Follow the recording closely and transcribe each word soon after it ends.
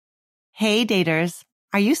Hey daters,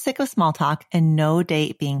 are you sick of small talk and no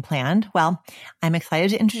date being planned? Well, I'm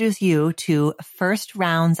excited to introduce you to First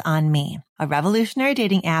Rounds on Me, a revolutionary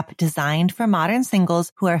dating app designed for modern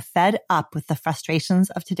singles who are fed up with the frustrations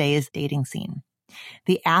of today's dating scene.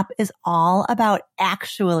 The app is all about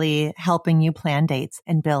actually helping you plan dates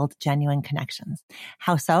and build genuine connections.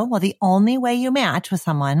 How so? Well, the only way you match with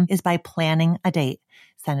someone is by planning a date.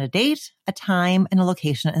 Send a date, a time, and a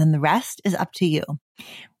location, and then the rest is up to you.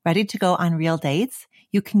 Ready to go on real dates?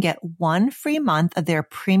 You can get 1 free month of their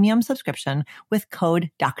premium subscription with code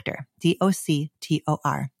DOCTOR,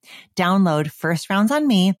 DOCTOR. Download First Rounds on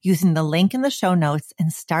Me using the link in the show notes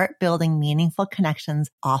and start building meaningful connections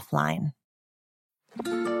offline.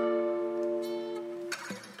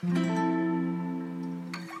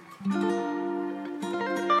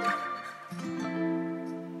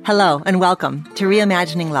 Hello and welcome to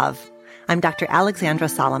Reimagining Love. I'm Dr. Alexandra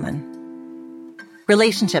Solomon.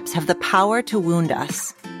 Relationships have the power to wound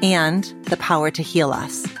us and the power to heal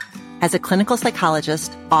us. As a clinical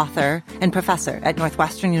psychologist, author, and professor at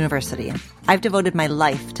Northwestern University, I've devoted my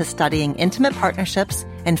life to studying intimate partnerships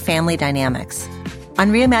and family dynamics.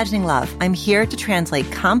 On Reimagining Love, I'm here to translate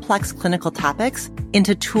complex clinical topics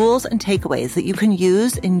into tools and takeaways that you can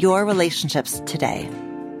use in your relationships today.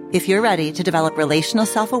 If you're ready to develop relational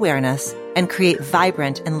self-awareness and create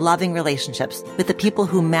vibrant and loving relationships with the people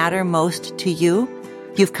who matter most to you,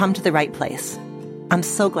 you've come to the right place. I'm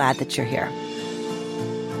so glad that you're here.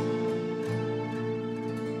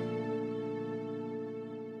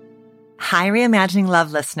 Hi, Reimagining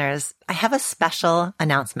Love listeners. I have a special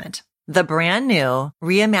announcement. The brand new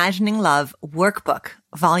Reimagining Love Workbook,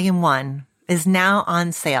 Volume 1, is now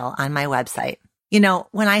on sale on my website. You know,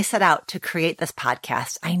 when I set out to create this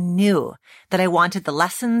podcast, I knew that I wanted the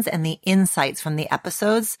lessons and the insights from the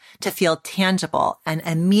episodes to feel tangible and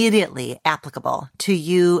immediately applicable to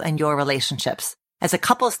you and your relationships. As a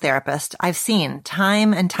couples therapist, I've seen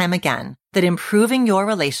time and time again that improving your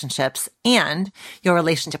relationships and your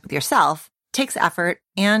relationship with yourself takes effort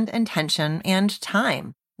and intention and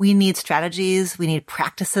time. We need strategies, we need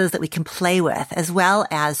practices that we can play with, as well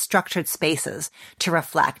as structured spaces to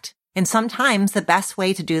reflect. And sometimes the best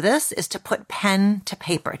way to do this is to put pen to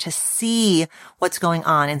paper, to see what's going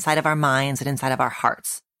on inside of our minds and inside of our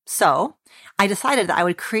hearts. So I decided that I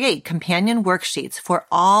would create companion worksheets for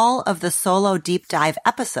all of the solo deep dive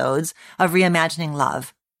episodes of Reimagining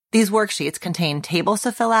Love. These worksheets contain tables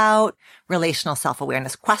to fill out, relational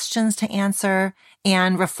self-awareness questions to answer,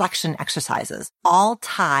 and reflection exercises, all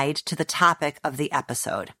tied to the topic of the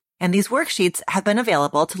episode. And these worksheets have been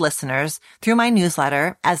available to listeners through my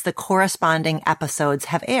newsletter as the corresponding episodes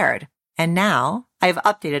have aired. And now I've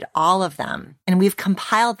updated all of them and we've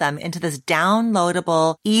compiled them into this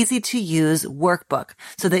downloadable, easy to use workbook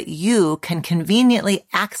so that you can conveniently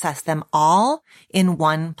access them all in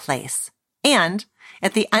one place. And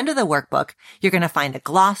at the end of the workbook, you're going to find a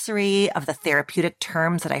glossary of the therapeutic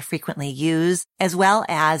terms that I frequently use, as well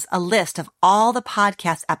as a list of all the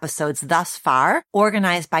podcast episodes thus far,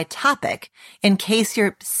 organized by topic, in case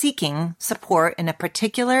you're seeking support in a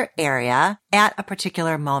particular area at a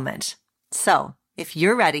particular moment. So, if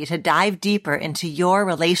you're ready to dive deeper into your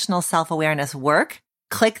relational self-awareness work,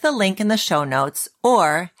 click the link in the show notes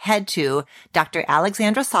or head to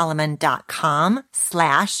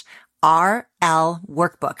dralexandrasolomon.com/RL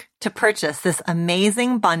Workbook to purchase this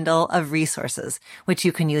amazing bundle of resources, which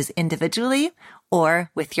you can use individually or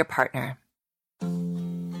with your partner.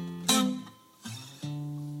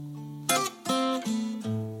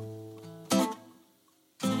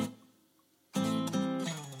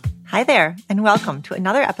 Hi there, and welcome to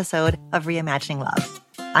another episode of Reimagining Love.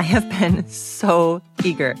 I have been so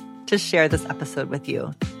eager to share this episode with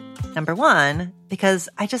you. Number one, because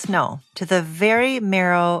I just know to the very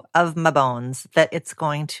marrow of my bones that it's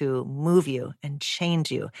going to move you and change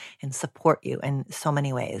you and support you in so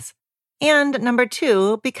many ways. And number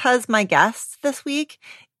two, because my guest this week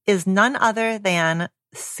is none other than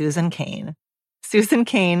Susan Cain. Susan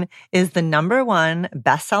Cain is the #1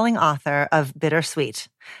 best-selling author of Bittersweet,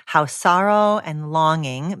 How Sorrow and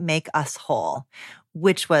Longing Make Us Whole,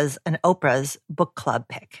 which was an Oprah's book club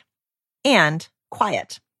pick. And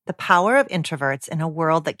Quiet, The Power of Introverts in a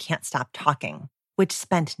World That Can't Stop Talking, which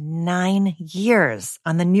spent 9 years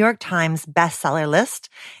on the New York Times bestseller list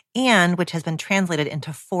and which has been translated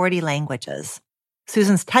into 40 languages.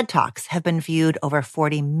 Susan's TED Talks have been viewed over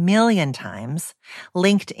 40 million times.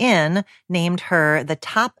 LinkedIn named her the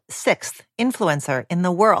top 6th influencer in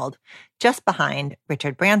the world, just behind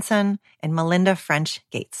Richard Branson and Melinda French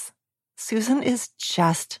Gates. Susan is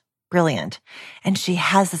just brilliant. And she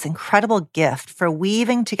has this incredible gift for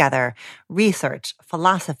weaving together research,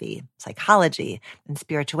 philosophy, psychology, and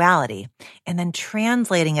spirituality, and then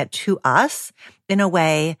translating it to us in a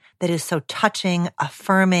way that is so touching,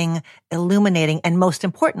 affirming, illuminating, and most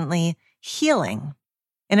importantly, healing.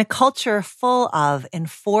 In a culture full of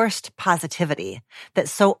enforced positivity that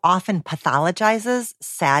so often pathologizes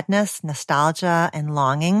sadness, nostalgia, and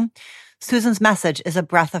longing, Susan's message is a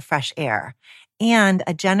breath of fresh air and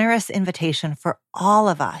a generous invitation for all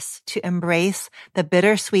of us to embrace the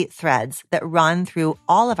bittersweet threads that run through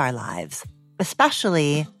all of our lives,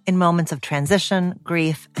 especially in moments of transition,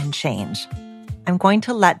 grief, and change. I'm going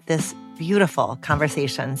to let this beautiful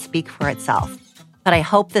conversation speak for itself. But I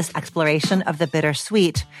hope this exploration of the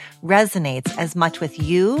bittersweet resonates as much with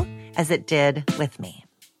you as it did with me.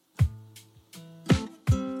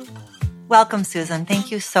 Welcome, Susan.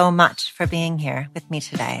 Thank you so much for being here with me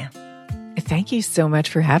today. Thank you so much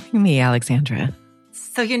for having me, Alexandra.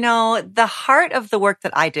 So, the heart of the work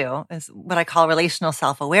that I do is what I call relational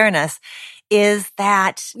self-awareness, is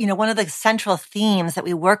that, one of the central themes that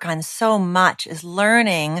we work on so much is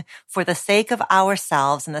learning for the sake of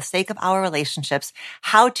ourselves and the sake of our relationships,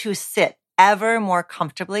 how to sit ever more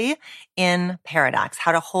comfortably in paradox,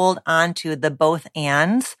 how to hold on to the both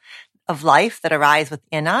ands of life that arise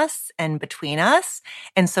within us and between us.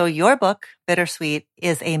 And so your book, Bittersweet,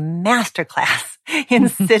 is a masterclass in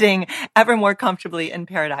sitting ever more comfortably in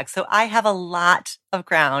paradox. So I have a lot of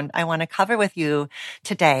ground I want to cover with you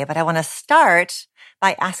today, but I want to start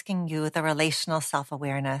by asking you the relational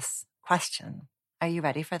self-awareness question. Are you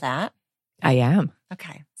ready for that? I am.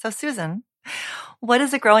 Okay. So Susan, what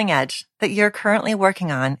is a growing edge that you're currently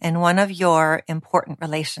working on in one of your important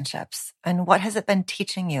relationships? And what has it been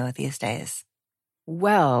teaching you these days?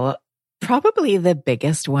 Well, probably the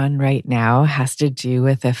biggest one right now has to do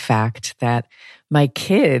with the fact that my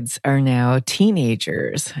kids are now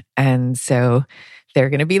teenagers. And so they're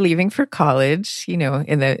going to be leaving for college,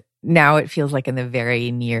 now it feels like in the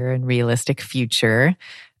very near and realistic future.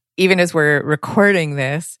 Even as we're recording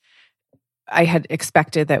this, I had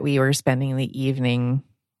expected that we were spending the evening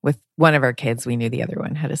with one of our kids. We knew the other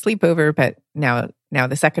one had a sleepover, but now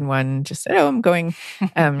the second one just said, "Oh, I'm going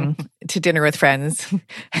to dinner with friends,"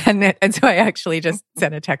 and so I actually just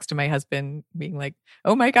sent a text to my husband, being like,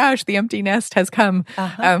 "Oh my gosh, the empty nest has come."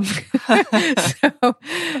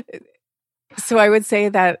 So I would say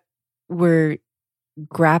that we're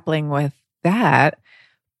grappling with that,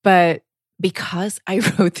 but because I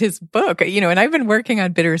wrote this book, and I've been working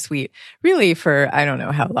on Bittersweet really for, I don't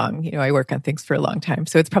know how long, I work on things for a long time.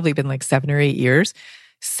 So it's probably been like 7 or 8 years.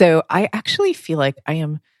 So I actually feel like I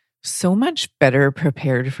am so much better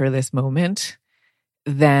prepared for this moment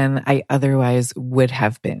than I otherwise would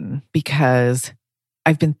have been, because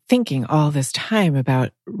I've been thinking all this time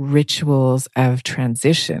about rituals of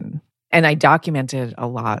transition. And I documented a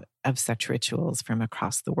lot of such rituals from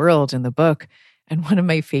across the world in the book. And one of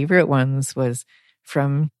my favorite ones was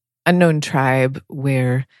from Unknown Tribe,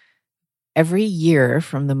 where every year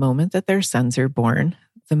from the moment that their sons are born,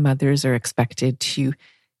 the mothers are expected to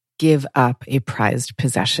give up a prized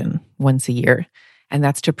possession once a year. And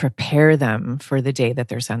that's to prepare them for the day that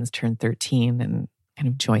their sons turn 13 and kind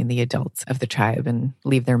of join the adults of the tribe and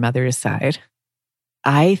leave their mother's side.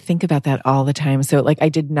 I think about that all the time. So I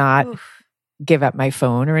did not give up my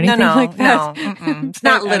phone or anything like that. No. It's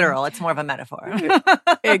not literal. It's more of a metaphor.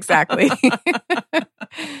 Exactly.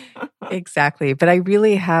 Exactly. But I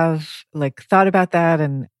really have thought about that,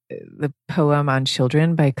 and the poem on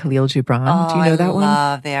children by Khalil Gibran. Do you know that one? I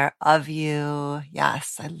love There of You.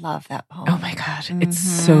 Yes, I love that poem. Oh my God. It's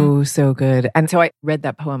so, so good. And so I read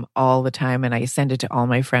that poem all the time, and I send it to all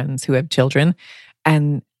my friends who have children.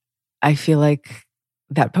 And I feel like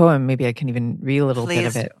that poem, maybe I can even read a little bit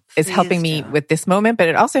of it, is helping me with this moment, but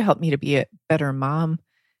it also helped me to be a better mom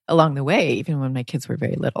along the way, even when my kids were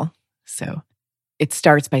very little. So it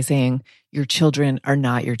starts by saying, your children are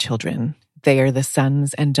not your children. They are the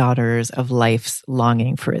sons and daughters of life's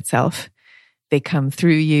longing for itself. They come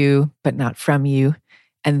through you, but not from you.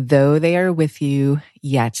 And though they are with you,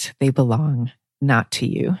 yet they belong not to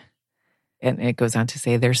you. And it goes on to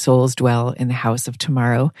say, their souls dwell in the house of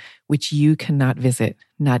tomorrow, which you cannot visit,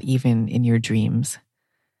 not even in your dreams.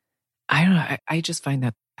 I don't know. I just find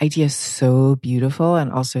that idea so beautiful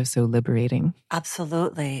and also so liberating.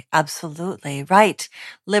 Absolutely. Absolutely. Right.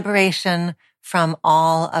 Liberation from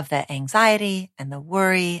all of the anxiety and the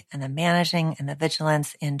worry and the managing and the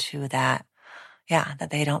vigilance into that, that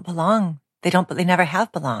they don't belong they never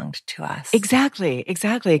have belonged to us. Exactly.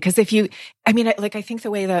 Because I think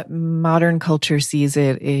the way that modern culture sees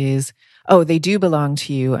it is, oh, they do belong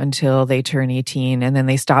to you until they turn 18 and then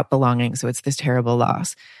they stop belonging. So it's this terrible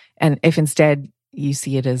loss. And if instead you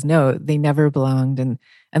see it as, no, they never belonged and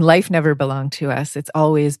life never belonged to us. It's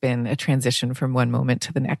always been a transition from one moment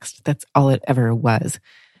to the next. That's all it ever was.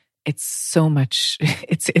 It's so much,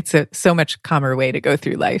 it's a so much calmer way to go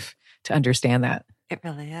through life to understand that. It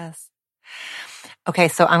really is. Okay,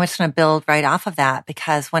 so I'm just going to build right off of that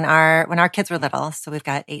because when our kids were little, so we've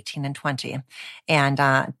got 18 and 20, and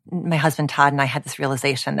my husband Todd and I had this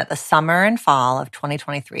realization that the summer and fall of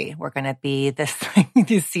 2023 were going to be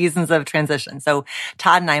these seasons of transition. So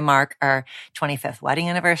Todd and I mark our 25th wedding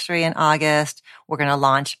anniversary in August. We're going to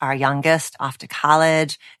launch our youngest off to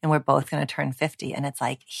college, and we're both going to turn 50. And it's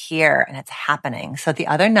like here, and it's happening. So the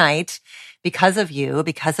other night, because of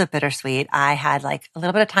Bittersweet, I had like a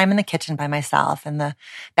little bit of time in the kitchen by myself, and the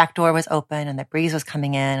back door was open and the breeze was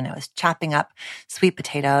coming in, and I was chopping up sweet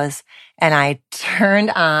potatoes, and I turned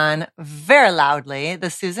on very loudly the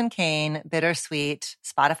Susan Cain Bittersweet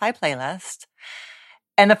Spotify playlist.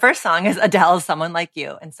 And the first song is Adele's Someone Like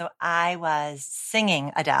You. And so I was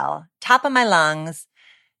singing Adele, top of my lungs,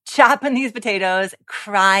 chopping these potatoes,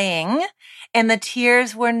 crying. And the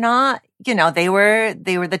tears were not, they were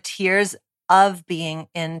the tears of being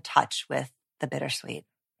in touch with the bittersweet,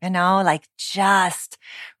 like just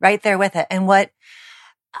right there with it. And what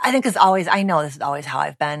I think I know this is always how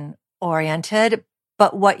I've been oriented,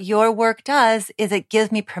 but what your work does is it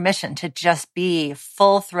gives me permission to just be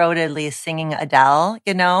full-throatedly singing Adele,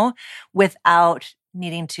 without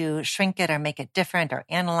needing to shrink it or make it different or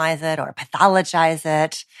analyze it or pathologize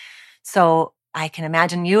it. So I can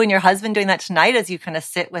imagine you and your husband doing that tonight as you kind of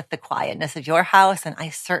sit with the quietness of your house. And I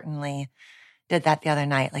certainly did that the other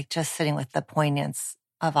night, like just sitting with the poignance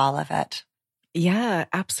of all of it. Yeah,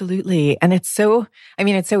 absolutely. And it's so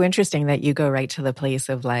interesting that you go right to the place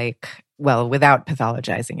of without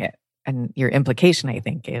pathologizing it. And your implication, I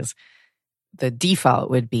think, is the default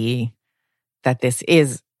would be that this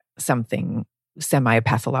is something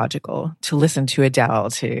semi-pathological, to listen to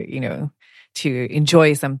Adele, to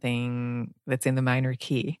enjoy something that's in the minor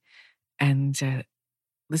key. And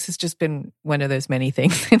this has just been one of those many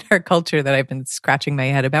things in our culture that I've been scratching my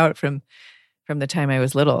head about from the time I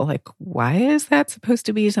was little. Like, why is that supposed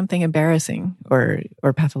to be something embarrassing or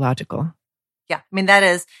pathological? Yeah. That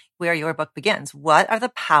is where your book begins. What are the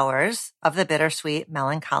powers of the bittersweet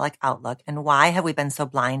melancholic outlook, and why have we been so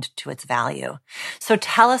blind to its value? So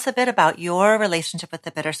tell us a bit about your relationship with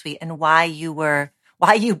the bittersweet and why you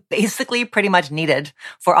basically pretty much needed,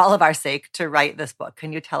 for all of our sake, to write this book.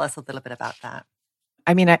 Can you tell us a little bit about that?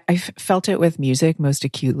 I felt it with music most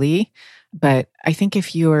acutely, but I think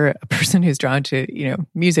if you're a person who's drawn to,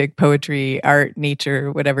 music, poetry, art,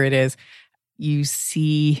 nature, whatever it is, you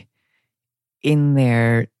see in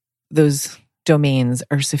there, those domains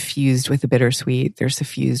are suffused with the bittersweet. They're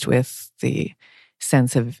suffused with the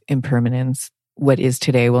sense of impermanence. What is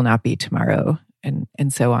today will not be tomorrow, and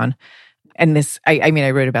so on. And this, I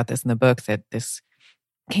wrote about this in the book, that this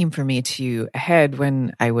came for me to a head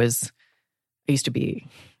when I used to be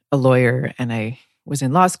a lawyer, and I was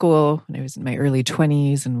in law school when I was in my early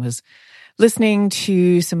 20s and was listening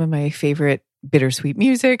to some of my favorite bittersweet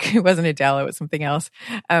music. It wasn't Adele, it was something else.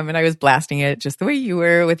 And I was blasting it just the way you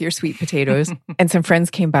were with your sweet potatoes. And some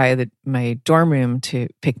friends came by my dorm room to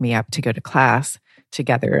pick me up to go to class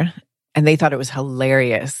together. And they thought it was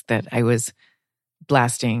hilarious that I was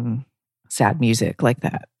blasting sad music like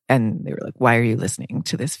that. And they were like, why are you listening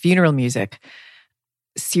to this funeral music?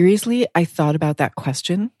 Seriously, I thought about that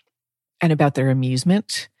question and about their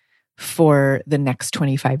amusement for the next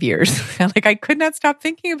 25 years. I could not stop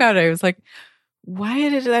thinking about it. I was like, why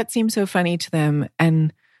did that seem so funny to them?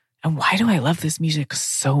 And why do I love this music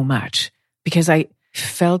so much? Because I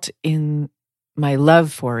felt in my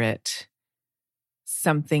love for it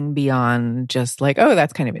something beyond just oh,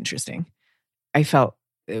 that's kind of interesting. I felt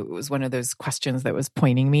it was one of those questions that was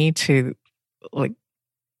pointing me to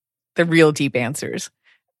the real deep answers.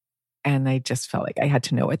 And I just felt like I had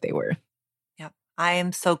to know what they were. Yep. I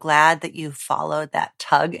am so glad that you followed that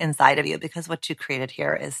tug inside of you, because what you created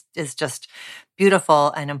here is just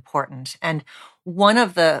beautiful and important. And one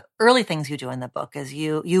of the early things you do in the book is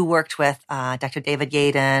you worked with Dr. David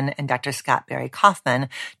Yaden and Dr. Scott Barry Kaufman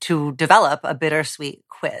to develop a bittersweet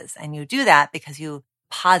quiz. And you do that because you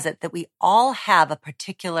posit that we all have a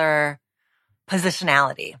particular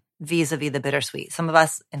positionality vis-a-vis the bittersweet. Some of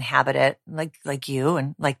us inhabit it like you,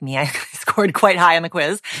 and like me, I scored quite high on the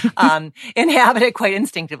quiz, inhabit it quite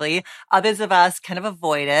instinctively. Others of us kind of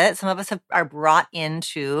avoid it. Some of us are brought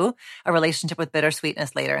into a relationship with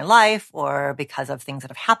bittersweetness later in life or because of things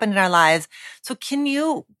that have happened in our lives. So can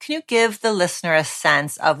you give the listener a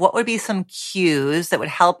sense of what would be some cues that would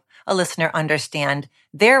help a listener understand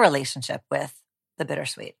their relationship with the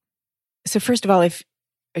bittersweet? So first of all, if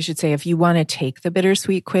you want to take the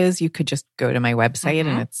Bittersweet quiz, you could just go to my website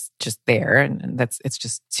and it's just there. And it's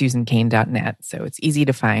just susancain.net. So it's easy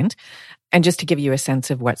to find. And just to give you a sense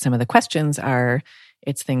of what some of the questions are,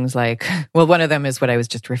 it's things like, well, one of them is what I was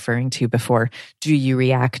just referring to before. Do you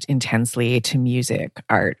react intensely to music,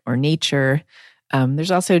 art, or nature?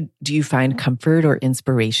 There's also, do you find comfort or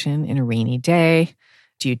inspiration in a rainy day?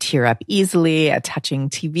 Do you tear up easily at touching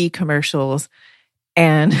TV commercials?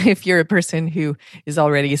 And if you're a person who is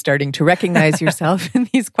already starting to recognize yourself in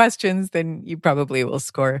these questions, then you probably will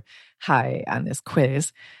score high on this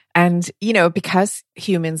quiz. And, because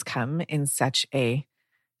humans come in such a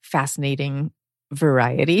fascinating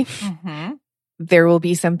variety, there will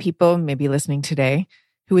be some people maybe listening today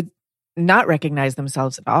who would not recognize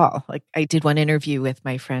themselves at all. Like I did one interview with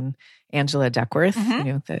my friend Angela Duckworth,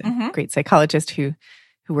 the great psychologist who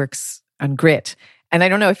works on grit. And I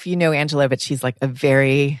don't know if you know Angela, but she's like a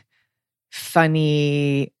very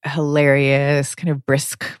funny, hilarious, kind of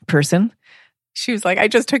brisk person. She was like, I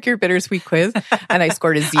just took your bittersweet quiz and I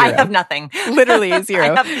scored a 0. I have nothing. Literally a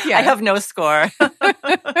 0. I have no score.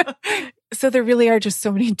 So there really are just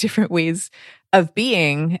so many different ways of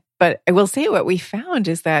being. But I will say what we found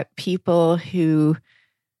is that people who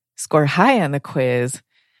score high on the quiz,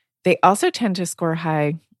 they also tend to score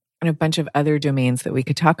high in a bunch of other domains that we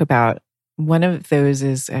could talk about. One of those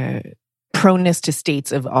is proneness to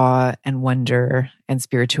states of awe and wonder and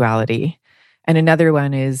spirituality. And another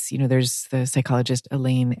one is, there's the psychologist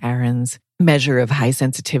Elaine Aron's measure of high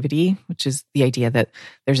sensitivity, which is the idea that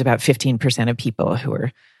there's about 15% of people who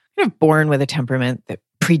are kind of born with a temperament that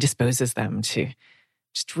predisposes them to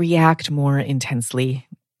just react more intensely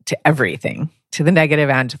to everything, to the negative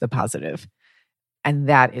and to the positive. And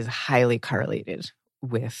that is highly correlated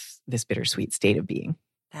with this bittersweet state of being.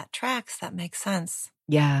 That tracks. That makes sense.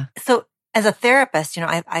 Yeah. So as a therapist,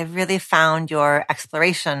 I've really found your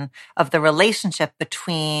exploration of the relationship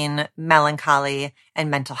between melancholy and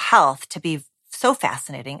mental health to be so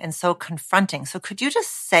fascinating and so confronting. So could you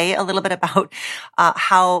just say a little bit about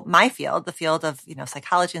how my field, the field of,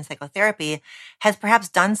 psychology and psychotherapy, has perhaps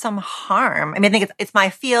done some harm? I mean, I think it's my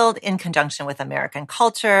field in conjunction with American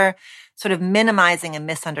culture, sort of minimizing and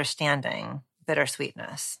misunderstanding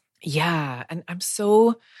bittersweetness. Yeah. And I'm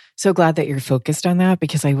so glad that you're focused on that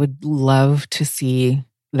because I would love to see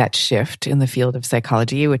that shift in the field of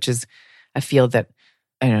psychology, which is a field that,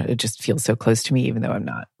 I don't know, it just feels so close to me, even though I'm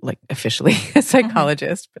not like officially a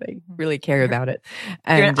psychologist, but I really care about it.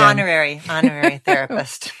 And, you're an honorary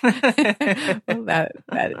therapist. Well,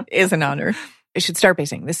 that is an honor. I should start by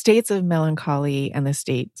saying the states of melancholy and the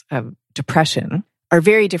states of depression are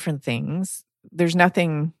very different things. There's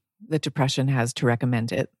nothing that depression has to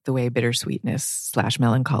recommend it the way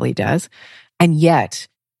bittersweetness/melancholy does. And yet,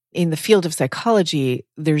 in the field of psychology,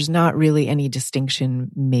 there's not really any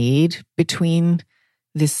distinction made between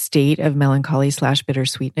this state of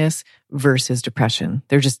melancholy/bittersweetness versus depression.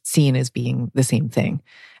 They're just seen as being the same thing.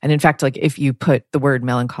 And in fact, like if you put the word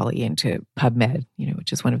melancholy into PubMed,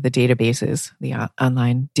 which is one of the databases, the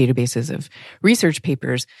online databases of research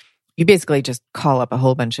papers, you basically just call up a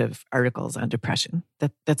whole bunch of articles on depression.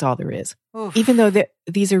 That's all there is. Oof. Even though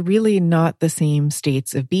these are really not the same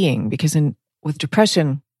states of being, because with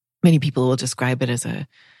depression, many people will describe it as a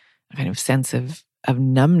kind of sense of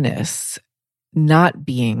numbness, not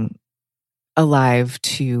being alive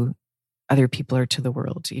to other people or to the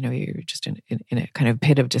world. You're just in a kind of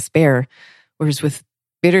pit of despair. Whereas with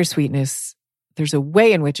bittersweetness, there's a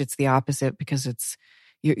way in which it's the opposite because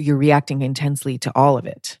you're reacting intensely to all of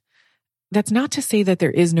it. That's not to say that there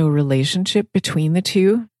is no relationship between the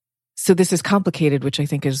two. So this is complicated, which I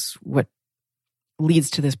think is what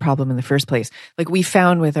leads to this problem in the first place. Like we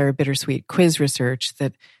found with our bittersweet quiz research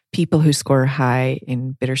that people who score high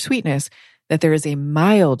in bittersweetness, that there is a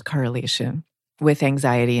mild correlation with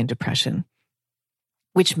anxiety and depression,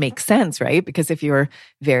 which makes sense, right? Because if you're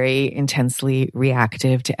very intensely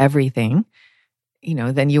reactive to everything,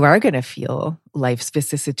 then you are going to feel life's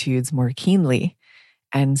vicissitudes more keenly.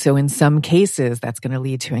 And so in some cases, that's going to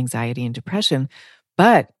lead to anxiety and depression.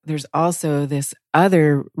 But there's also this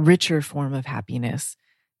other richer form of happiness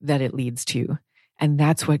that it leads to. And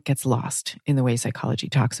that's what gets lost in the way psychology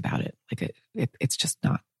talks about it. Like it's just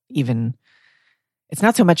not even, it's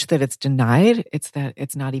not so much that it's denied, it's that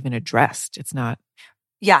it's not even addressed. It's not.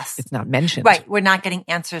 Yes. It's not mentioned. Right. We're not getting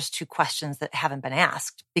answers to questions that haven't been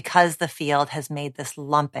asked because the field has made this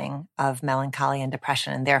lumping of melancholy and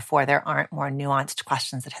depression, and therefore there aren't more nuanced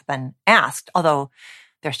questions that have been asked, although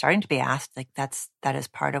they're starting to be asked. Like that is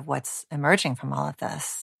part of what's emerging from all of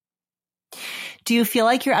this. Do you feel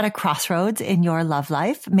like you're at a crossroads in your love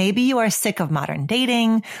life? Maybe you are sick of modern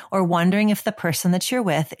dating or wondering if the person that you're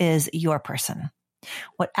with is your person.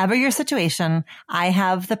 Whatever your situation, I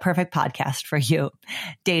have the perfect podcast for you.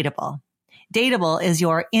 Dateable. Dateable is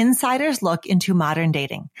your insider's look into modern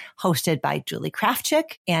dating, hosted by Julie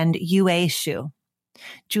Krafchick and Yue Shu.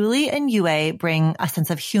 Julie and Yue bring a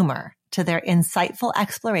sense of humor to their insightful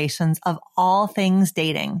explorations of all things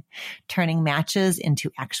dating, turning matches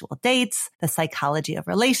into actual dates, the psychology of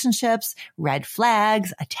relationships, red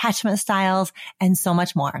flags, attachment styles, and so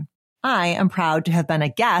much more. I am proud to have been a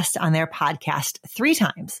guest on their podcast 3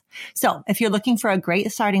 times. So if you're looking for a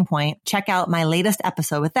great starting point, check out my latest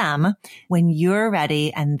episode with them, When You're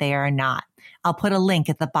Ready and They're Not. I'll put a link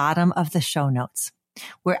at the bottom of the show notes.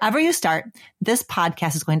 Wherever you start, this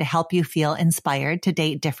podcast is going to help you feel inspired to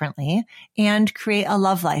date differently and create a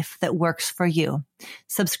love life that works for you.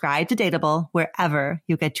 Subscribe to Dateable wherever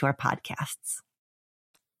you get your podcasts.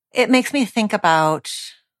 It makes me think about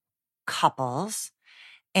couples.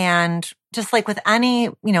 And just like with any,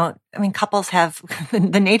 couples have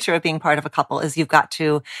the nature of being part of a couple is you've got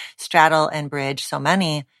to straddle and bridge so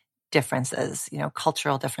many differences,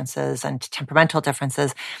 cultural differences and temperamental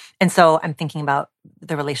differences. And so I'm thinking about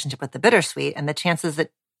the relationship with the bittersweet and the chances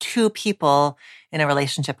that 2 people in a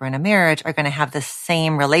relationship or in a marriage are going to have the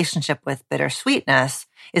same relationship with bittersweetness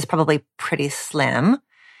is probably pretty slim.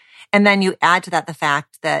 And then you add to that the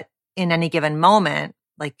fact that in any given moment,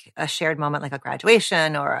 like a shared moment, like a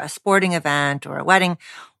graduation or a sporting event or a wedding,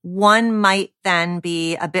 one might then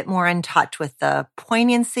be a bit more in touch with the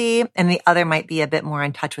poignancy and the other might be a bit more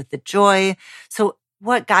in touch with the joy. So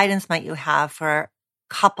what guidance might you have for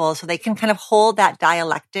couples so they can kind of hold that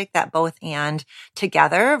dialectic, that both and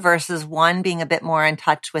together versus one being a bit more in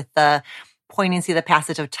touch with the poignancy, the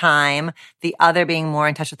passage of time, the other being more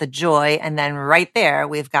in touch with the joy. And then right there,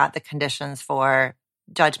 we've got the conditions for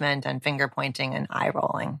judgment and finger pointing and eye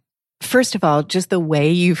rolling. First of all, just the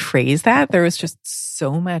way you phrase that, there was just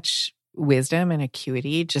so much wisdom and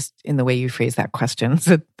acuity just in the way you phrase that question.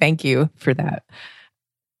 So thank you for that.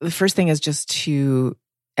 The first thing is just to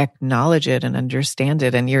acknowledge it and understand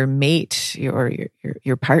it. And your mate or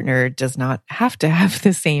your partner does not have to have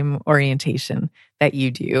the same orientation that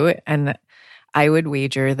you do. And I would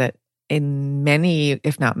wager that in many,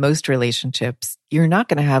 if not most relationships, you're not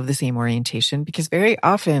going to have the same orientation because very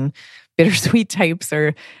often bittersweet types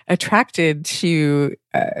are attracted to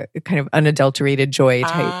kind of unadulterated joy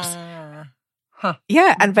types.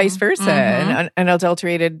 Yeah, and vice versa. And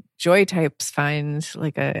unadulterated joy types find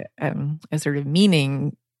like a sort of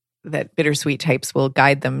meaning that bittersweet types will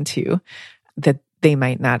guide them to that they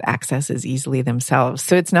might not access as easily themselves.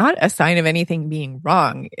 So it's not a sign of anything being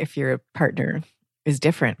wrong if your partner is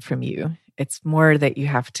different from you. It's more that you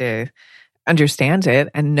have to understand it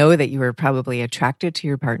and know that you are probably attracted to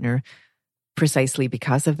your partner precisely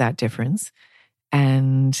because of that difference,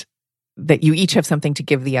 and that you each have something to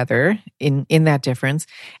give the other in that difference.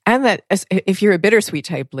 And that if you're a bittersweet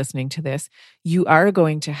type listening to this, you are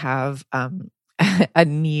going to have a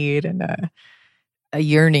need and a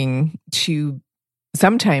yearning to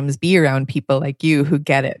sometimes be around people like you who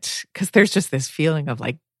get it. Because there's just this feeling of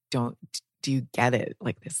like, do you get it?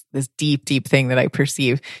 Like this deep, deep thing that I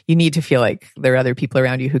perceive. You need to feel like there are other people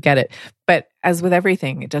around you who get it. But as with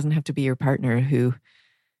everything, it doesn't have to be your partner who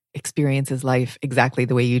experiences life exactly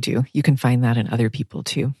the way you do. You can find that in other people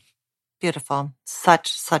too. Beautiful.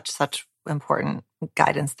 Such important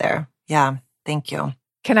guidance there. Yeah. Thank you.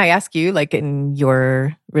 Can I ask you, like in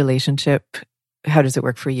your relationship, how does it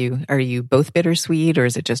work for you? Are you both bittersweet or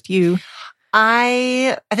is it just you?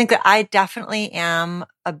 I think that I definitely am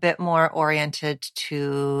a bit more oriented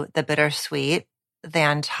to the bittersweet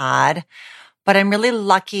than Todd, but I'm really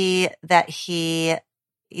lucky that he,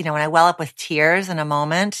 when I well up with tears in a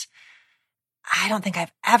moment, I don't think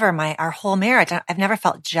I've ever, our whole marriage, I've never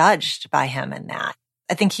felt judged by him in that.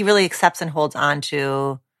 I think he really accepts and holds on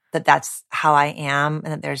to that that's how I am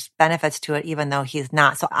and that there's benefits to it, even though he's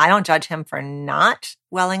not. So I don't judge him for not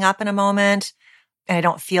welling up in a moment. And I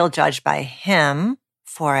don't feel judged by him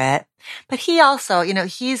for it. But he also,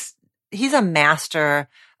 he's a master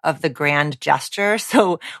of the grand gesture.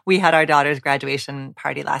 So we had our daughter's graduation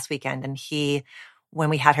party last weekend, and when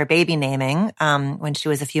we had her baby naming, when she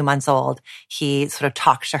was a few months old, he sort of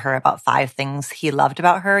talked to her about 5 things he loved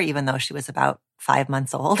about her, even though she was about 5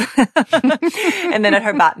 months old. And then at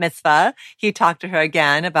her bat mitzvah, he talked to her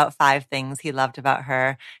again about 5 things he loved about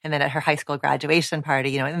her. And then at her high school graduation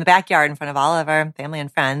party, in the backyard in front of all of our family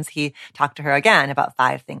and friends, he talked to her again about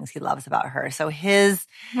 5 things he loves about her. So oh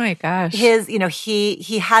my gosh,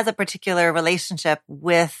 he has a particular relationship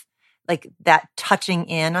with like that touching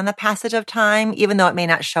in on the passage of time, even though it may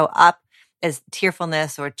not show up as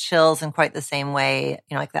tearfulness or chills in quite the same way,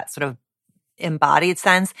 like that sort of embodied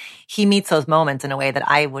sense. He meets those moments in a way that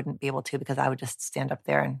I wouldn't be able to because I would just stand up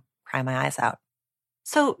there and cry my eyes out.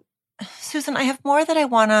 So, Susan, I have more that I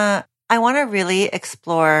want to really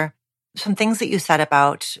explore some things that you said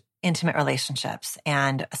about intimate relationships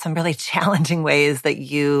and some really challenging ways that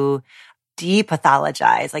you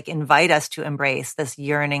depathologize, like invite us to embrace this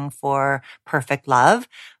yearning for perfect love.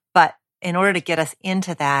 But in order to get us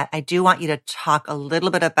into that, I do want you to talk a little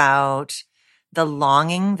bit about the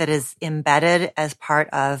longing that is embedded as part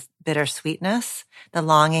of bittersweetness, the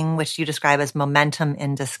longing which you describe as momentum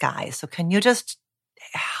in disguise. So can you just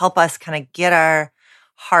help us kind of get our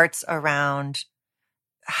hearts around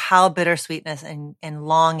how bittersweetness and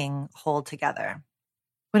longing hold together?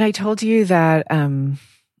 When I told you that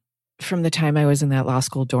from the time I was in that law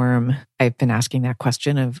school dorm, I've been asking that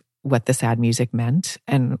question of what the sad music meant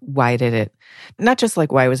and why did it, not just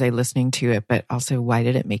like why was I listening to it, but also why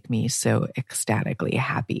did it make me so ecstatically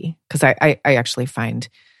happy? Because I actually find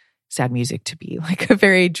sad music to be like a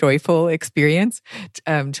very joyful experience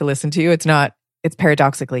to listen to. It's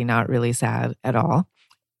paradoxically not really sad at all.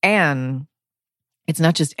 And it's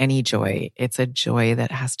not just any joy, it's a joy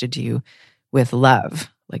that has to do with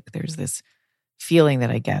love. Like there's this feeling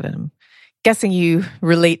that I get, and I'm guessing you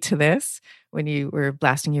relate to this. When you were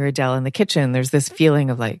blasting your Adele in the kitchen, there's this feeling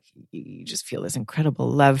of like, you just feel this incredible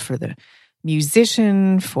love for the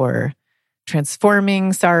musician, for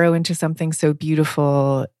transforming sorrow into something so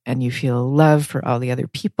beautiful. And you feel love for all the other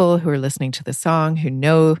people who are listening to the song, who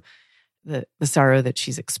know the sorrow that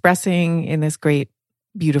she's expressing in this great,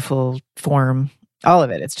 beautiful form. All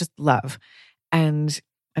of it. It's just love. And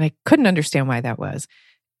I couldn't understand why that was.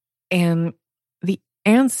 And the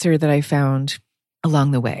answer that I found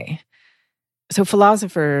along the way, so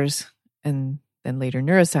philosophers and then later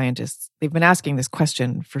neuroscientists, they've been asking this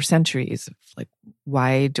question for centuries of like,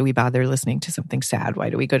 why do we bother listening to something sad? Why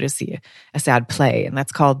do we go to see a sad play? And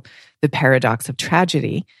that's called the paradox of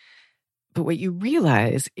tragedy. But what you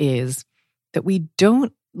realize is that we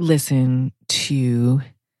don't listen to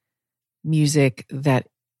music that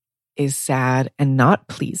is sad and not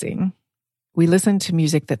pleasing. We listen to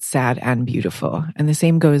music that's sad and beautiful. And the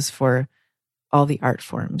same goes for all the art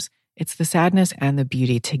forms. It's the sadness and the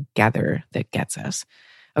beauty together that gets us.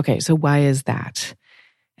 Okay, so why is that?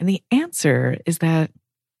 And the answer is that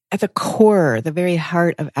at the core, the very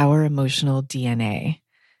heart of our emotional DNA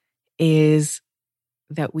is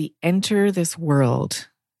that we enter this world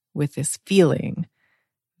with this feeling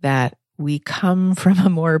that we come from a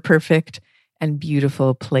more perfect and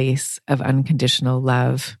beautiful place of unconditional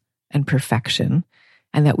love and perfection,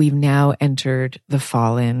 and that we've now entered the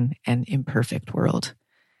fallen and imperfect world.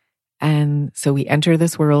 And so we enter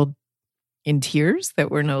this world in tears that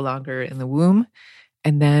we're no longer in the womb.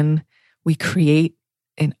 And then we create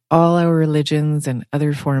in all our religions and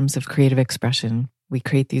other forms of creative expression. We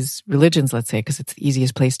create these religions, let's say, because it's the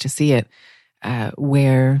easiest place to see it,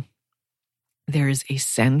 where there is a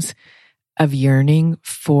sense of yearning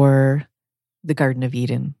for the Garden of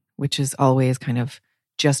Eden, which is always kind of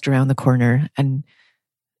just around the corner. And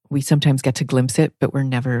we sometimes get to glimpse it, but we're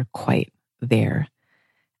never quite there.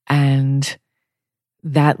 And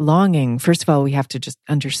that longing, first of all, we have to just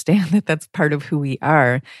understand that that's part of who we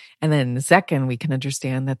are. And then second, we can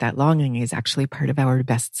understand that that longing is actually part of our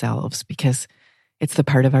best selves, because it's the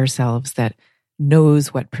part of ourselves that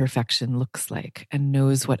knows what perfection looks like and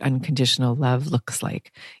knows what unconditional love looks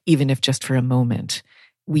like, even if just for a moment.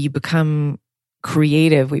 We become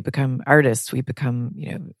creative, we become artists, we become,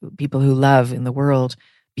 people who love in the world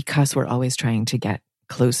because we're always trying to get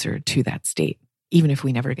closer to that state, even if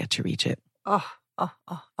we never get to reach it. Oh,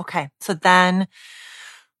 okay. So then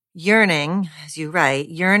yearning, as you write,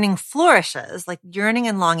 yearning flourishes, like yearning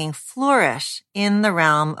and longing flourish in the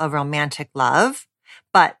realm of romantic love,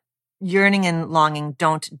 but yearning and longing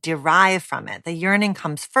don't derive from it. The yearning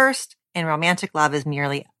comes first, and romantic love is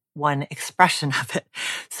merely one expression of it.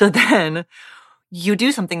 So then you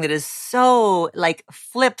do something that is so like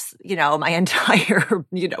flips, my entire,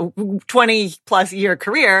 20 plus year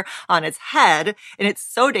career on its head. And it's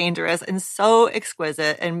so dangerous and so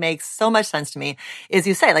exquisite and makes so much sense to me is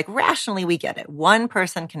you say like rationally, we get it. One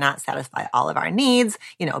person cannot satisfy all of our needs.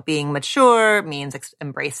 Being mature means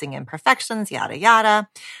embracing imperfections, yada, yada.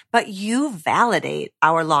 But you validate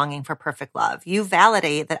our longing for perfect love. You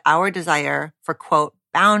validate that our desire for quote,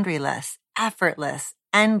 boundaryless, effortless,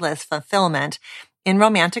 endless fulfillment in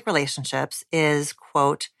romantic relationships is,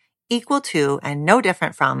 quote, equal to and no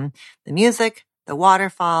different from the music, the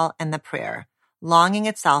waterfall, and the prayer. Longing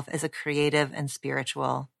itself is a creative and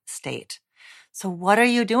spiritual state. So what are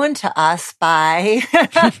you doing to us by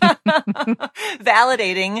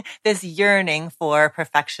validating this yearning for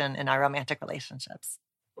perfection in our romantic relationships?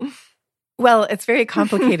 Well, it's very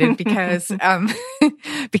complicated because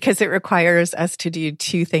because it requires us to do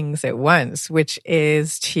two things at once, which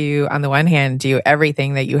is to, on the one hand, do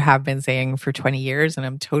everything that you have been saying for 20 years. And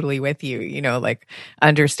I'm totally with you, like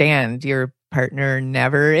understand your partner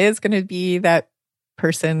never is going to be that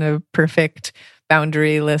person of perfect,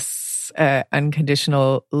 boundaryless,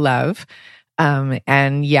 unconditional love.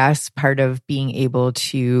 And yes, part of being able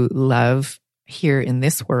to love here in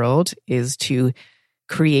this world is to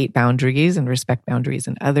create boundaries and respect boundaries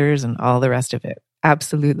in others and all the rest of it.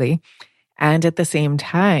 Absolutely. And at the same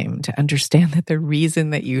time, to understand that the reason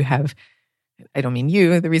that you have, I don't mean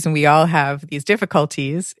you, the reason we all have these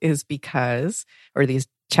difficulties is because, or these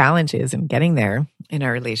challenges in getting there in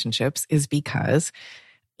our relationships is because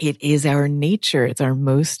it is our nature. It's our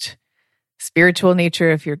most spiritual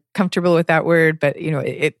nature, if you're comfortable with that word, but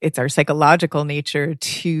it's our psychological nature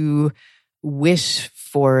to wish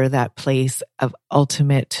for that place of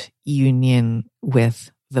ultimate union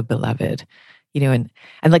with the beloved, and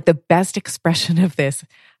like the best expression of this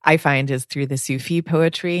I find is through the Sufi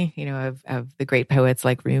poetry, of the great poets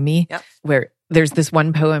like Rumi, yep. Where there's this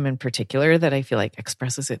one poem in particular that I feel like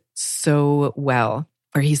expresses it so well,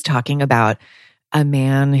 where he's talking about a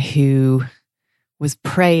man who was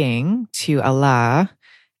praying to Allah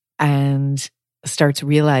and starts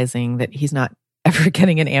realizing that he's not ever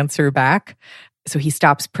getting an answer back. So he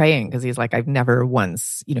stops praying because he's like, I've never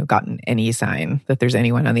once, gotten any sign that there's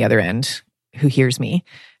anyone on the other end who hears me.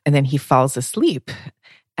 And then he falls asleep.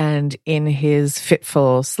 And in his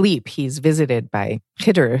fitful sleep, he's visited by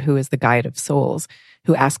Khidr, who is the guide of souls,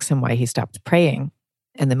 who asks him why he stopped praying.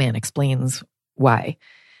 And the man explains why.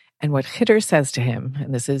 And what Khidr says to him,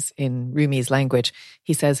 and this is in Rumi's language,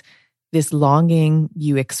 he says, this longing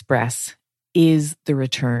you express is the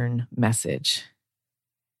return message.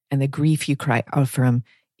 And the grief you cry out from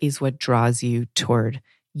is what draws you toward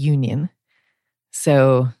union.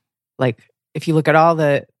 So, like, if you look at all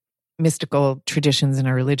the mystical traditions in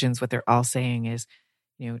our religions, what they're all saying is,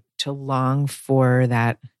 to long for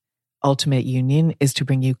that ultimate union is to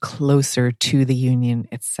bring you closer to the union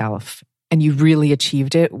itself. And you really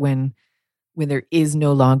achieved it when there is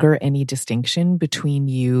no longer any distinction between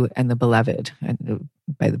you and the beloved. And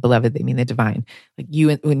by the beloved, they mean the divine. Like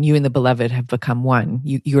when you and the beloved have become one,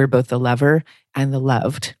 you are both the lover and the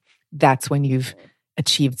loved. That's when you've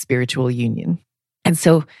achieved spiritual union. And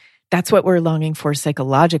so that's what we're longing for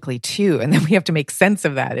psychologically too. And then we have to make sense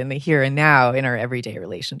of that in the here and now in our everyday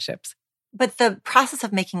relationships. But the process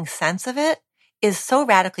of making sense of it is so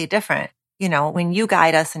radically different. When you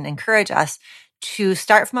guide us and encourage us to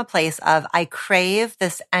start from a place of, I crave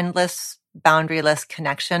this endless, boundaryless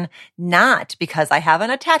connection, not because I have an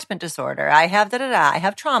attachment disorder, I have I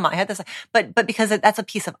have trauma, I have this, but because that's a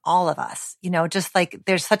piece of all of us, just like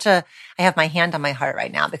there's I have my hand on my heart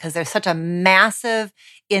right now because there's such a massive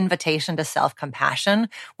invitation to self-compassion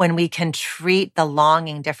when we can treat the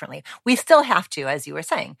longing differently. We still have to, as you were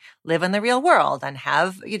saying, live in the real world and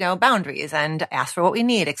have, boundaries and ask for what we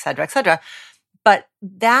need, et cetera, et cetera. But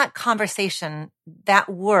that conversation, that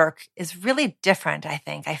work is really different, I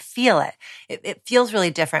think. I feel it. It feels really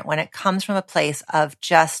different when it comes from a place of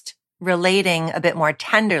just relating a bit more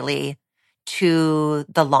tenderly to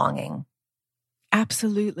the longing.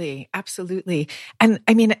 Absolutely. Absolutely. And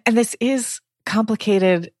this is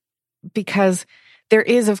complicated because there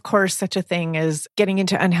is, of course, such a thing as getting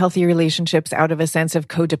into unhealthy relationships out of a sense of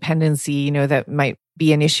codependency, that might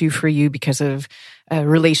be an issue for you because of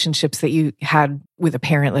relationships that you had with a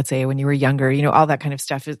parent, let's say, when you were younger, all that kind of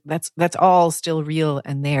stuff. That's all still real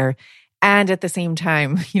and there. And at the same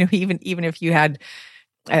time, even if you had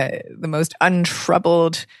the most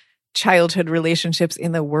untroubled childhood relationships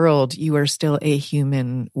in the world, you are still a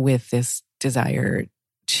human with this desire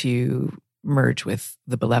to merge with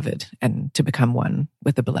the beloved and to become one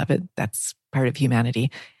with the beloved. That's part of humanity.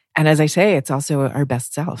 And as I say, it's also our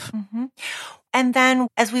best self. Mm-hmm. And then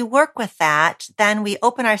as we work with that, then we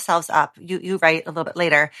open ourselves up. You write a little bit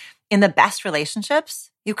later, in the best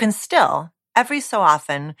relationships, you can still every so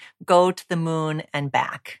often go to the moon and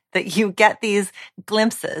back, that you get these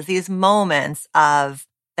glimpses, these moments of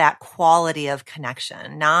that quality of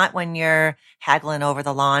connection, not when you're haggling over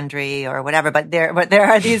the laundry or whatever, but there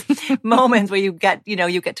are these moments where you get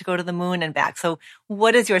to go to the moon and back. So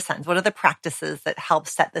what is your sense? What are the practices that help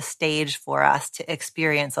set the stage for us to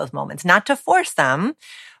experience those moments, not to force them,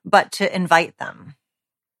 but to invite them?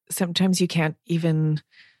 Sometimes you can't even,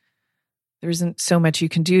 there isn't so much you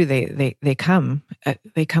can do. They come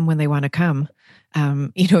when they want to come.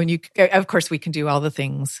 And of course we can do all the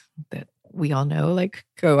things that we all know, like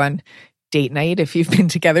go on date night if you've been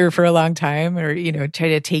together for a long time, or, try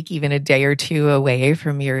to take even a day or two away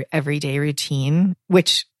from your everyday routine,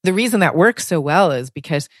 which the reason that works so well is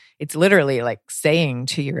because it's literally like saying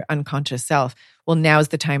to your unconscious self, well, now's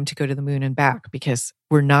the time to go to the moon and back, because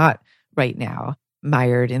we're not right now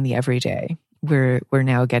mired in the everyday. We're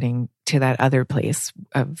now getting to that other place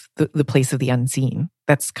of the place of the unseen.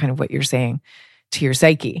 That's kind of what you're saying to your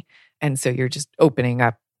psyche. And so you're just opening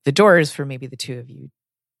up the doors for maybe the two of you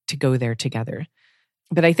to go there together.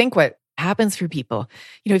 But I think what happens for people,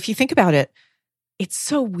 if you think about it, it's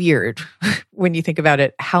so weird when you think about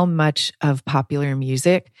it, how much of popular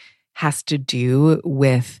music has to do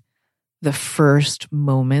with the first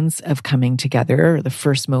moments of coming together, or the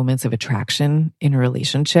first moments of attraction in a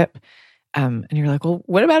relationship. And you're like, well,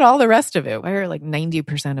 what about all the rest of it? Why are like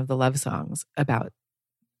 90% of the love songs about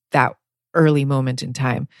that early moment in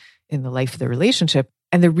time in the life of the relationship?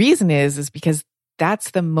 And the reason is because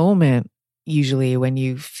that's the moment usually when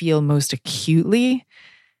you feel most acutely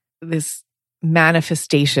this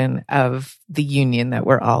manifestation of the union that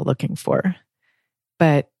we're all looking for.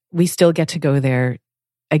 But we still get to go there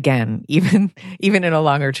again, even in a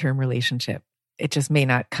longer term relationship. It just may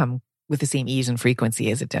not come with the same ease and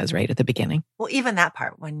frequency as it does right at the beginning. Well, even that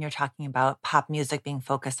part, when you're talking about pop music being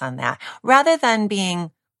focused on that, rather than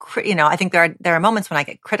being, I think there are moments when I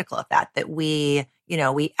get critical of that we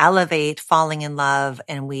elevate falling in love,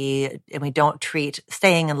 and we don't treat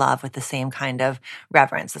staying in love with the same kind of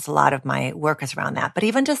reverence. It's a lot of my work is around that. But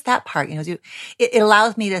even just that part, it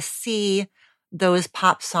allows me to see those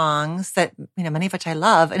pop songs that, many of which I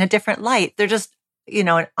love, in a different light. They're just,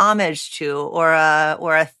 an homage to, or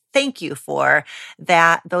a thank you for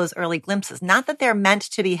those early glimpses. Not that they're meant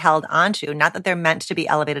to be held onto, not that they're meant to be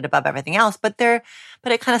elevated above everything else, but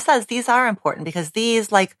it kind of says these are important, because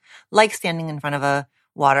these, like standing in front of a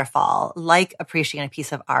waterfall, like appreciating a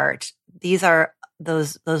piece of art, these are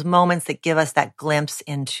those moments that give us that glimpse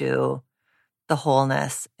into the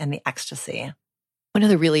wholeness and the ecstasy. One of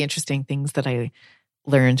the really interesting things that I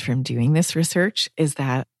learned from doing this research is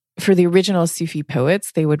that for the original Sufi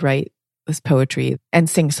poets, they would write this poetry and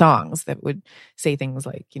sing songs that would say things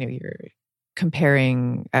like, you're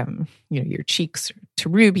comparing, your cheeks to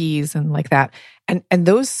rubies and like that. And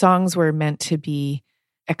those songs were meant to be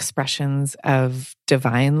expressions of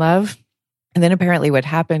divine love. And then apparently what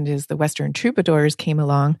happened is the Western troubadours came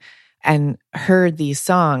along and heard these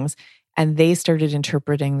songs, and they started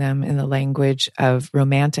interpreting them in the language of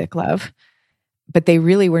romantic love. But they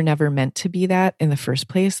really were never meant to be that in the first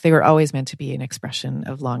place. They were always meant to be an expression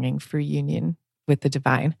of longing for union with the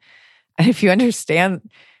divine. And if you understand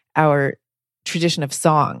our tradition of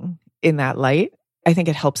song in that light, I think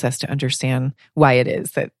it helps us to understand why it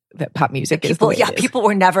is that pop music is the way it is. People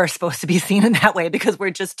were never supposed to be seen in that way, because we're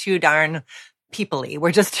just too darn people-y.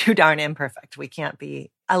 We're just too darn imperfect. We can't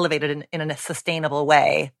be elevated in a sustainable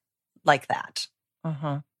way like that.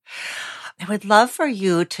 Uh-huh. I would love for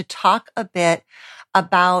you to talk a bit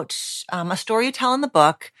about a story you tell in the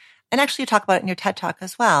book, and actually you talk about it in your TED Talk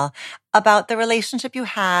as well, about the relationship you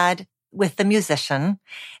had with the musician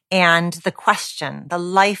and the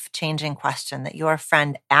life-changing question that your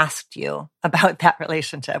friend asked you about that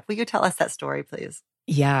relationship. Will you tell us that story, please?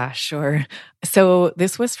 Yeah, sure. So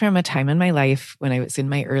this was from a time in my life when I was in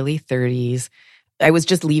my early 30s. I was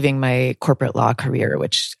just leaving my corporate law career,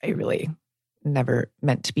 which I really never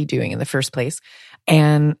meant to be doing in the first place.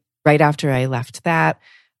 And right after I left that,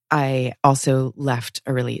 I also left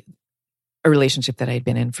a relationship that I'd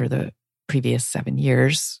been in for the previous 7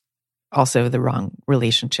 years, also the wrong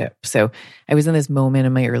relationship. So I was in this moment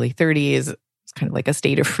in my early 30s. It's kind of like a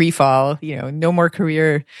state of free fall, no more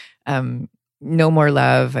career, no more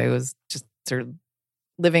love. I was just sort of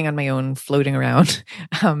living on my own, floating around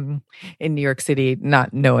in New York City,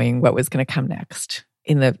 not knowing what was going to come next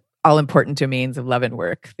in the all-important domains of love and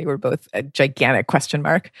work. They were both a gigantic question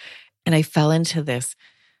mark. And I fell into this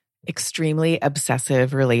extremely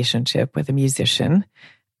obsessive relationship with a musician.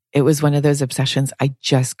 it was one of those obsessions I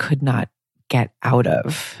just could not get out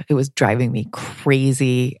of. It was driving me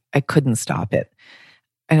crazy. I couldn't stop it.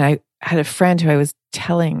 And I had a friend who I was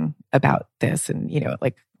telling about this and,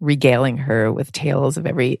 like regaling her with tales of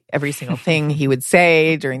every single thing he would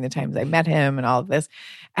say during the times I met him and all of this.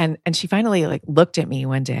 And she finally like looked at me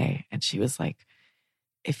one day and she was like,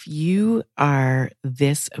 if you are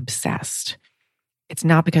this obsessed, it's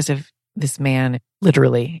not because of this man,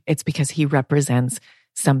 literally. It's because he represents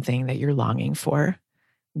something that you're longing for.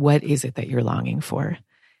 What is it that you're longing for?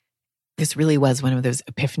 This really was one of those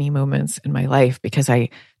epiphany moments in my life because I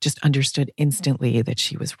just understood instantly that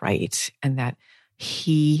she was right and that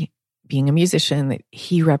he, being a musician, that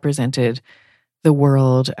he represented the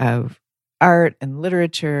world of art and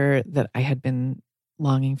literature that I had been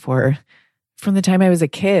longing for from the time I was a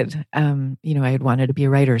kid. I had wanted to be a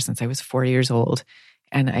writer since I was 4 years old.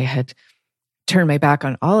 And I had turned my back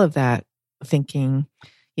on all of that, thinking,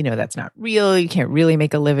 that's not real. You can't really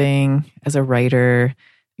make a living as a writer.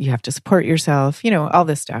 You have to support yourself, all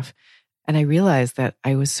this stuff. And I realized that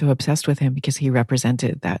I was so obsessed with him because he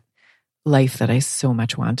represented that life that I so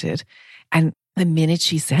much wanted. And the minute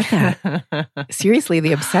she said that, seriously,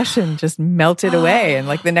 the obsession just melted away. And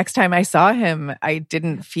like the next time I saw him, I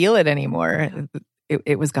didn't feel it anymore.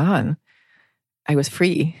 It was gone. I was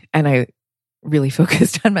free and I really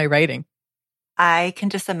focused on my writing. I can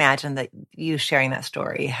just imagine that you sharing that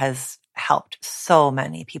story has helped so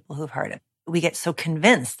many people who've heard it. We get so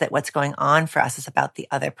convinced that what's going on for us is about the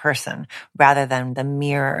other person rather than the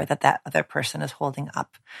mirror that other person is holding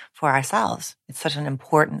up for ourselves. It's such an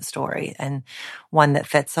important story and one that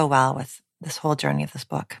fits so well with this whole journey of this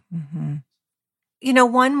book. Mm-hmm.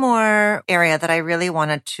 One more area that I really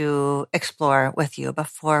wanted to explore with you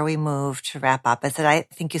before we move to wrap up is that I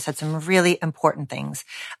think you said some really important things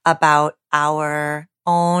about our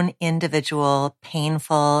own individual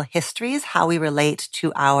painful histories, how we relate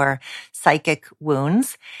to our psychic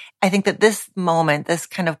wounds. I think that this moment, this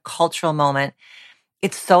kind of cultural moment,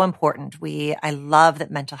 it's so important. I love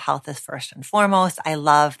that mental health is first and foremost. I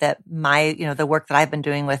love that the work that I've been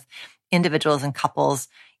doing with individuals and couples,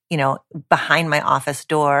 behind my office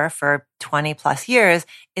door for 20 plus years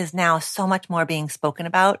is now so much more being spoken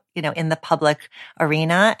about, in the public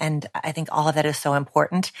arena. And I think all of that is so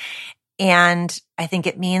important. And I think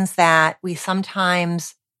it means that we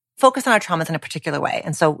sometimes focus on our traumas in a particular way.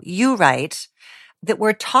 And so you write that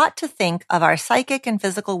we're taught to think of our psychic and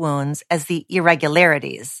physical wounds as the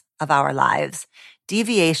irregularities of our lives,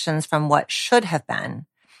 deviations from what should have been,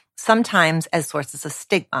 sometimes as sources of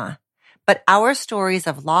stigma. But our stories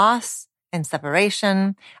of loss and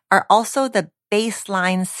separation are also the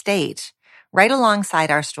baseline state, right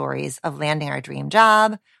alongside our stories of landing our dream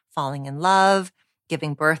job, falling in love,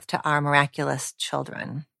 giving birth to our miraculous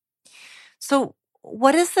children. So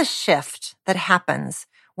what is the shift that happens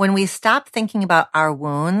when we stop thinking about our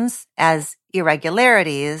wounds as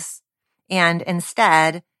irregularities and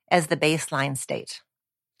instead as the baseline state?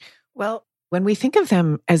 Well, when we think of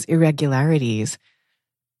them as irregularities,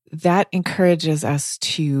 that encourages us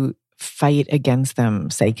to fight against them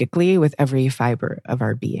psychically with every fiber of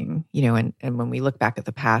our being, and when we look back at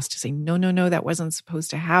the past to say, no, that wasn't supposed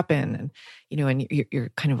to happen. And, and you're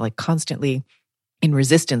kind of like constantly in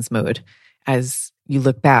resistance mode as you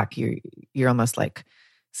look back. You're almost like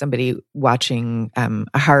somebody watching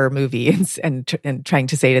a horror movie and trying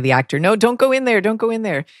to say to the actor, no, don't go in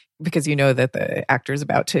there, because you know that the actor is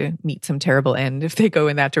about to meet some terrible end if they go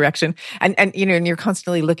in that direction. And you're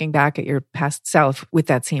constantly looking back at your past self with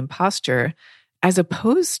that same posture, as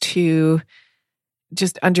opposed to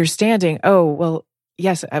just understanding, oh, well,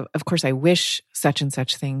 yes, of course, I wish such and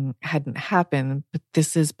such thing hadn't happened, but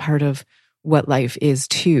this is part of what life is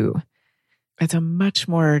too. It's a much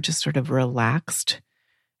more just sort of relaxed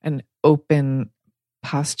and open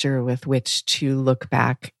posture with which to look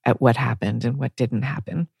back at what happened and what didn't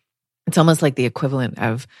happen. It's almost like the equivalent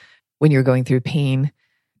of when you're going through pain.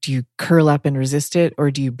 Do you curl up and resist it, or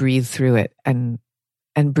do you breathe through it? And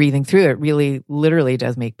breathing through it really literally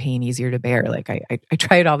does make pain easier to bear. Like I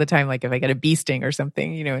try it all the time. Like if I get a bee sting or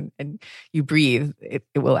something, and you breathe, it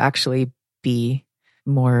will actually be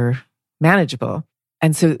more manageable.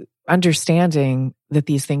 And so understanding that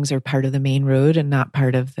these things are part of the main road and not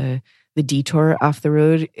part of the detour off the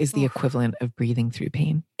road is the equivalent of breathing through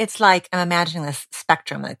pain. It's like, I'm imagining this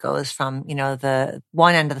spectrum that goes from, the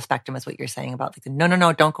one end of the spectrum is what you're saying about like,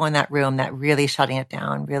 no, don't go in that room, that really shutting it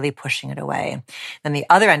down, really pushing it away. Then the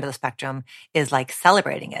other end of the spectrum is like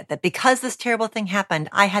celebrating it, that because this terrible thing happened,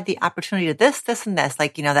 I had the opportunity to this, and this,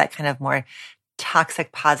 like, that kind of more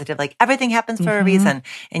toxic positive, like everything happens for a reason.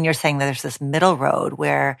 And you're saying that there's this middle road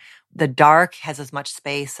where the dark has as much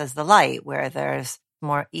space as the light, where there's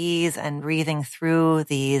more ease and breathing through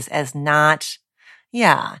these as not,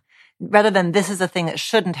 rather than this is a thing that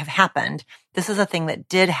shouldn't have happened. This is a thing that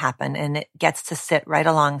did happen, and it gets to sit right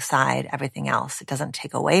alongside everything else. It doesn't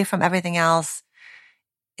take away from everything else.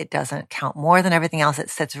 It doesn't count more than everything else. It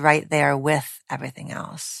sits right there with everything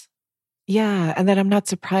else. Yeah. And that I'm not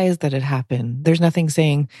surprised that it happened. There's nothing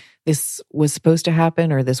saying this was supposed to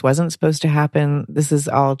happen or this wasn't supposed to happen. This is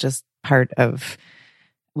all just part of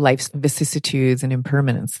life's vicissitudes and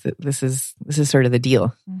impermanence. This is sort of the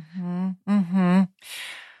deal. Mm-hmm. Mm-hmm.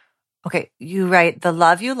 Okay. You write, the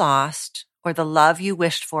love you lost or the love you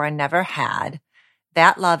wished for and never had,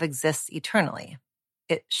 that love exists eternally.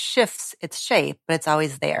 It shifts its shape, but it's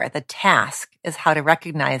always there. The task is how to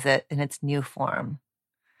recognize it in its new form.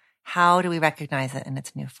 How do we recognize it in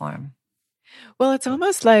its new form? Well, it's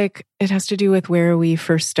almost like it has to do with where we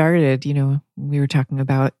first started. You know, we were talking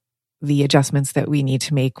about the adjustments that we need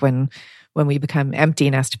to make when we become empty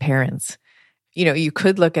nest parents. You know, you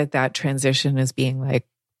could look at that transition as being like,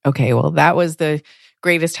 okay, well, that was the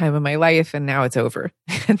greatest time of my life and now it's over.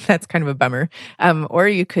 And that's kind of a bummer. Or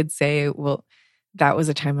you could say, well, that was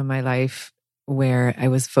a time of my life where I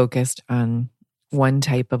was focused on one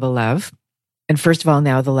type of a love. And first of all,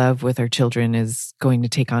 now the love with our children is going to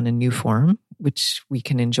take on a new form, which we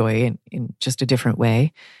can enjoy in just a different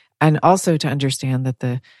way. And also to understand that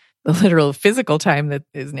the literal physical time that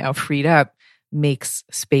is now freed up makes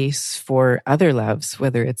space for other loves,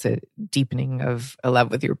 whether it's a deepening of a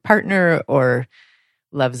love with your partner or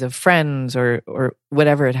loves of friends or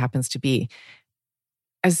whatever it happens to be.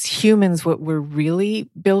 As humans, what we're really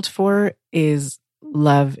built for is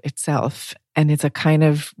love itself. And it's a kind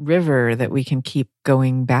of river that we can keep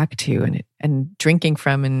going back to and drinking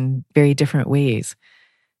from in very different ways.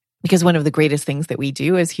 Because one of the greatest things that we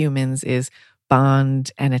do as humans is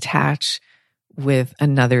bond and attach with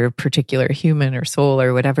another particular human or soul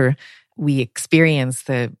or whatever. We experience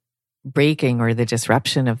the breaking or the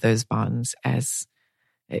disruption of those bonds as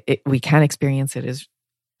we can experience it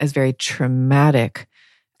as very traumatic.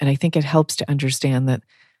 And I think it helps to understand that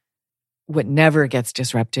what never gets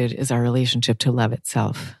disrupted is our relationship to love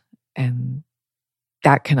itself. And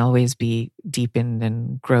that can always be deepened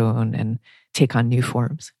and grown and take on new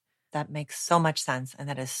forms. That makes so much sense. And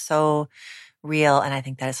that is so real. And I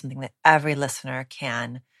think that is something that every listener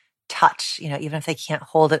can touch, you know, even if they can't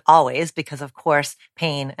hold it always, because of course,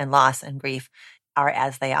 pain and loss and grief are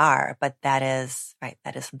as they are. But that is, right,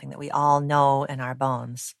 that is something that we all know in our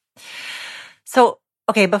bones. So,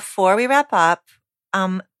 okay, before we wrap up,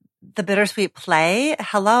 the Bittersweet play.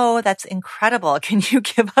 Hello, that's incredible. Can you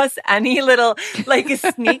give us any little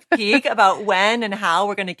sneak peek about when and how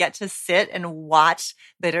we're going to get to sit and watch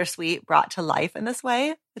Bittersweet brought to life in this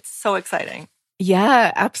way? It's so exciting.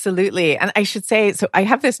 Yeah, absolutely. And I should say, so I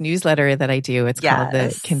have this newsletter that I do. It's called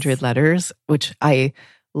the Kindred Letters, which I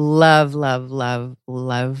love, love, love,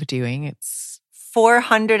 love doing. It's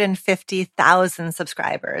 450,000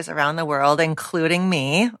 subscribers around the world, including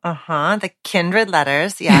me. The Kindred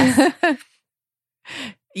Letters. Yes.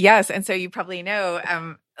 Yes. And so you probably know,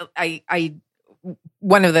 I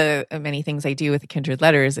one of the many things I do with the Kindred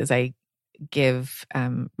Letters is I give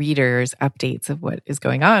readers updates of what is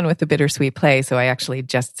going on with the Bittersweet play. So I actually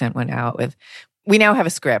just sent one out we now have a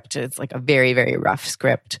script. It's like a very, very rough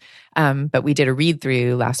script. But we did a read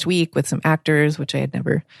through last week with some actors, which I had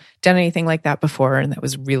never done anything like that before. And that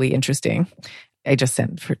was really interesting. I just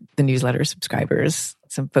sent for the newsletter subscribers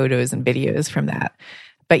some photos and videos from that.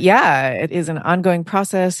 But yeah, it is an ongoing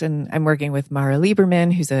process. And I'm working with Mara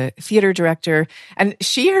Lieberman, who's a theater director. And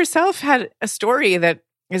she herself had a story that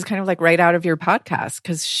is kind of like right out of your podcast,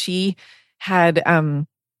 because she had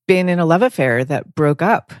been in a love affair that broke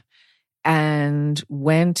up and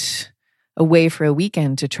went away for a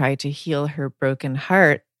weekend to try to heal her broken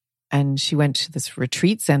heart. And she went to this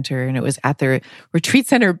retreat center, and it was at the retreat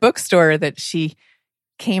center bookstore that she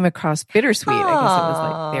came across Bittersweet. I guess it was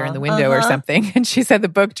like there in the window or something. And she said the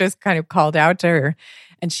book just kind of called out to her,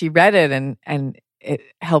 and she read it and it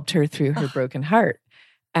helped her through her broken heart.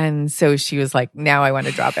 And so she was like, now I want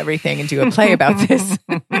to drop everything and do a play about this.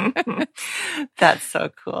 That's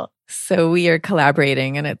so cool. So we are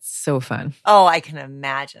collaborating, and it's so fun. Oh, I can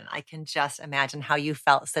imagine. I can just imagine how you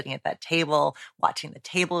felt sitting at that table, watching the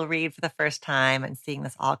table read for the first time and seeing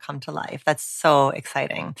this all come to life. That's so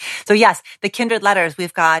exciting. So yes, the Kindred Letters, we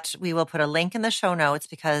will put a link in the show notes,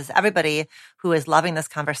 because everybody who is loving this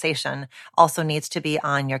conversation also needs to be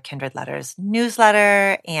on your Kindred Letters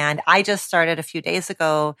newsletter. And I just started a few days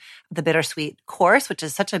ago the Bittersweet course, which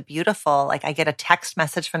is such a beautiful, I get a text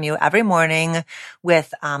message from you every morning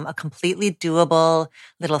with a completely doable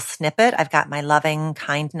little snippet. I've got my loving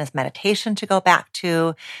kindness meditation to go back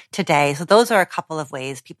to today. So those are a couple of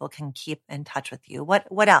ways people can keep in touch with you.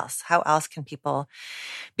 What else? How else can people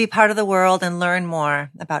be part of the world and learn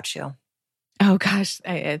more about you? Oh gosh,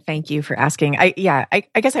 thank you for asking. I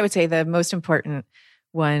guess I would say the most important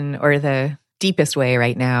one, or the deepest way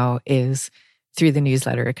right now, is through the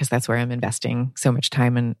newsletter, because that's where I'm investing so much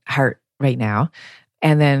time and heart right now.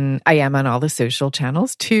 And then I am on all the social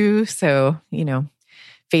channels too. So,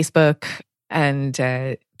 Facebook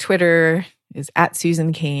and Twitter is at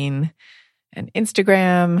Susan Cain, and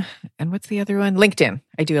Instagram. And what's the other one? LinkedIn.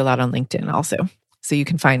 I do a lot on LinkedIn also. So you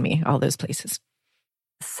can find me all those places.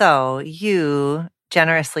 So you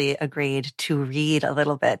generously agreed to read a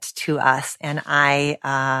little bit to us. And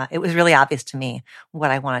it was really obvious to me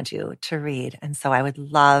what I wanted you to read. And so I would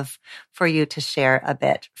love for you to share a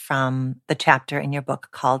bit from the chapter in your book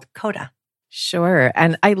called Coda. Sure.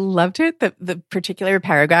 And I loved it, the particular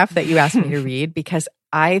paragraph that you asked me to read, because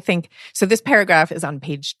I think, so this paragraph is on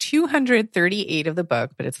page 238 of the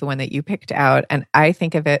book, but it's the one that you picked out. And I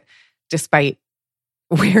think of it, despite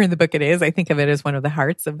where in the book it is, I think of it as one of the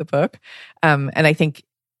hearts of the book. And I think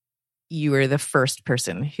you are the first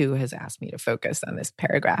person who has asked me to focus on this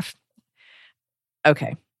paragraph.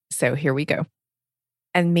 Okay, so here we go.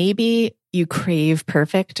 And maybe you crave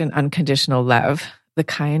perfect and unconditional love, the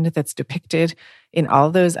kind that's depicted in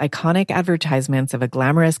all those iconic advertisements of a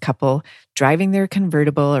glamorous couple driving their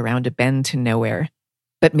convertible around a bend to nowhere.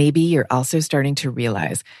 But maybe you're also starting to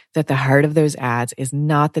realize that the heart of those ads is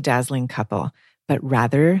not the dazzling couple, but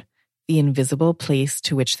rather the invisible place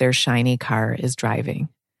to which their shiny car is driving.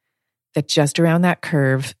 That just around that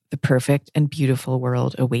curve, the perfect and beautiful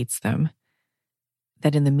world awaits them.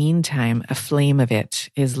 That in the meantime, a flame of it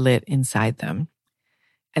is lit inside them.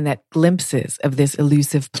 And that glimpses of this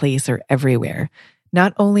elusive place are everywhere,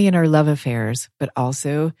 not only in our love affairs, but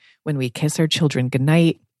also when we kiss our children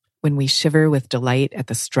goodnight, when we shiver with delight at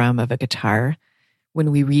the strum of a guitar,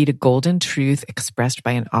 when we read a golden truth expressed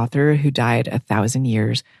by an author who died 1,000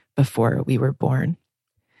 years before we were born.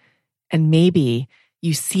 And maybe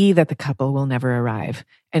you see that the couple will never arrive,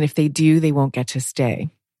 and if they do, they won't get to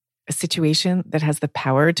stay. A situation that has the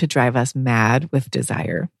power to drive us mad with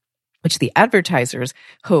desire, which the advertisers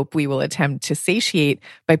hope we will attempt to satiate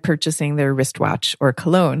by purchasing their wristwatch or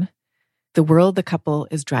cologne. The world the couple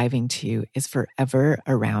is driving to is forever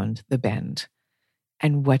around the bend.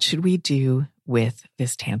 And what should we do with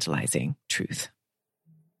this tantalizing truth?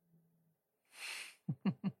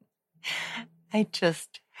 I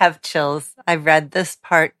just have chills. I've read this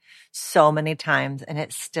part so many times and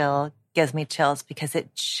it still gives me chills because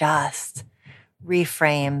it just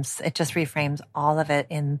reframes all of it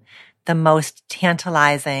in the most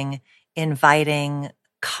tantalizing, inviting,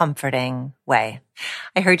 comforting way.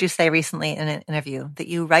 I heard you say recently in an interview that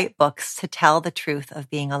you write books to tell the truth of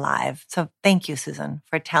being alive. So thank you, Susan,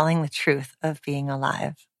 for telling the truth of being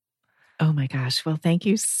alive. Oh my gosh. Well, thank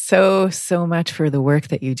you so much for the work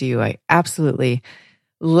that you do. I absolutely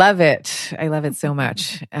love it. I love it so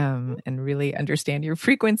much, and really understand your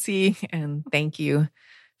frequency. And thank you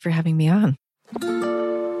for having me on.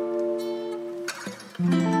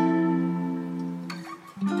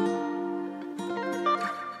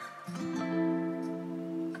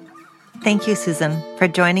 Thank you, Susan, for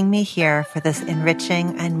joining me here for this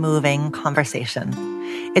enriching and moving conversation.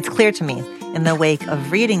 It's clear to me in the wake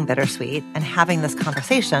of reading Bittersweet and having this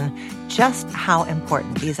conversation just how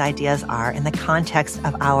important these ideas are in the context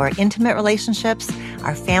of our intimate relationships,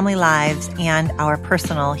 our family lives, and our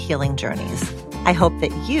personal healing journeys. I hope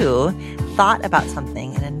that you thought about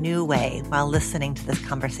something in a new way while listening to this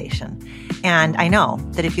conversation. And I know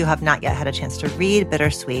that if you have not yet had a chance to read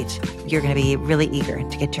Bittersweet, you're going to be really eager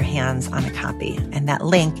to get your hands on a copy. And that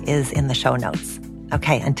link is in the show notes.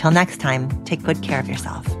 Okay, until next time, take good care of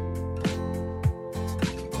yourself.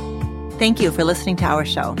 Thank you for listening to our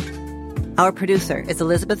show. Our producer is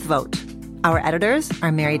Elizabeth Vogt. Our editors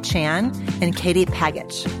are Mary Chan and Katie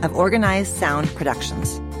Pagich of Organized Sound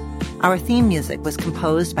Productions. Our theme music was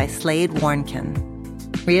composed by Slade Warnkin.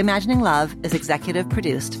 Reimagining Love is executive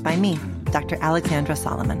produced by me, Dr. Alexandra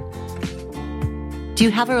Solomon. Do you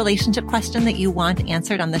have a relationship question that you want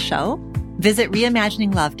answered on the show? Visit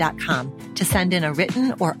reimagininglove.com to send in a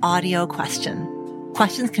written or audio question.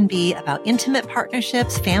 Questions can be about intimate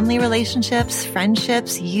partnerships, family relationships,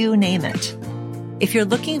 friendships, you name it. If you're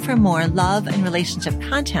looking for more love and relationship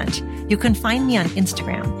content, you can find me on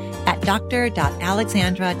Instagram at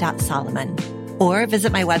dr.alexandra.solomon or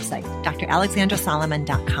visit my website,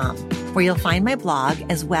 dralexandrasolomon.com. where you'll find my blog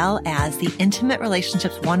as well as the Intimate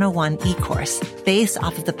Relationships 101 e-course based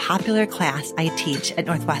off of the popular class I teach at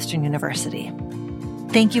Northwestern University.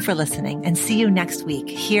 Thank you for listening, and see you next week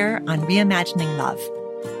here on Reimagining Love.